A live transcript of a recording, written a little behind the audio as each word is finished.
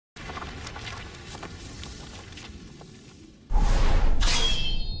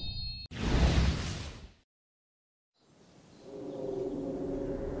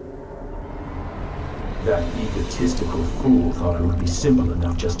That egotistical fool thought it would be simple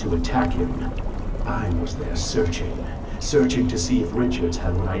enough just to attack him. I was there searching to see if Richards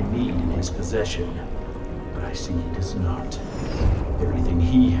had what I need in his possession. But I see he does not. Everything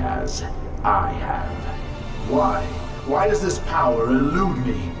he has, I have. Why? Why does this power elude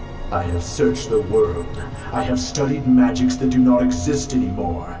me? I have searched the world. I have studied magics that do not exist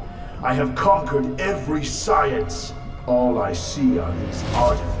anymore. I have conquered every science. All I see are these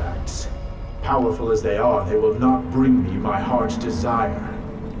artifacts. Powerful as they are, they will not bring me my heart's desire.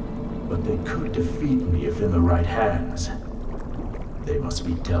 But they could defeat me if in the right hands. They must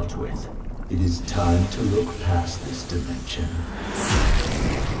be dealt with. It is time to look past this dimension.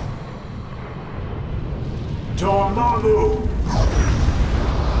 Dormammu!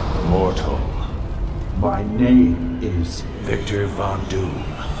 Mortal. My name is Victor Von Doom.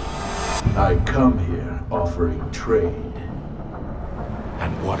 I come here offering trade.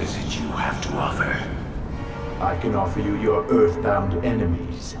 And what is it you have to offer? I can offer you your earthbound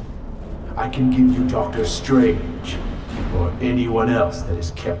enemies. I can give you Doctor Strange, or anyone else that has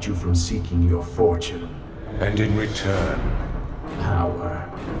kept you from seeking your fortune. And in return, Power.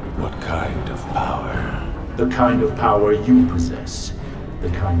 what kind of power? The kind of power you possess. The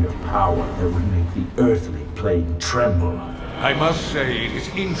kind of power that would make the earthly plane tremble. I must say it is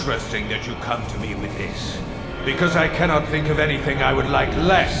interesting that you come to me with this. Because I cannot think of anything I would like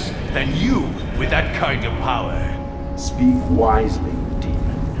less than you with that kind of power. Speak wisely,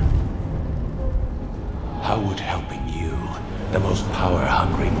 demon. How would helping you, the most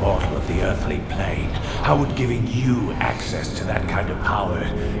power-hungry mortal of the earthly plane, how would giving you access to that kind of power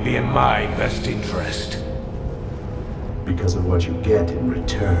be in my best interest? Because of what you get in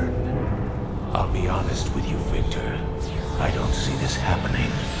return. I'll be honest with you, Victor. I don't see this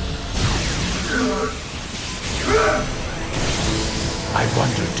happening. I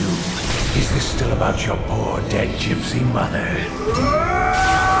wonder, Doom, is this still about your poor dead gypsy mother?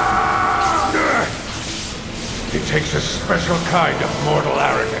 It takes a special kind of mortal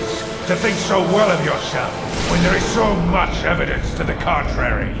arrogance to think so well of yourself when there is so much evidence to the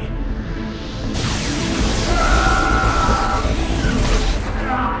contrary.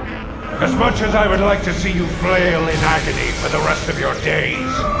 As much as I would like to see you flail in agony for the rest of your days,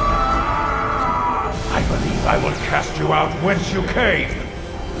 I believe I will cast you out whence you came,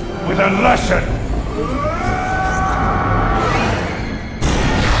 with a lesson!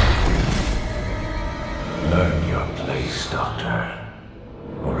 Learn your place, Doctor,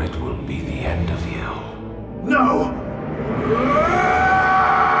 or it will be the end of you. No!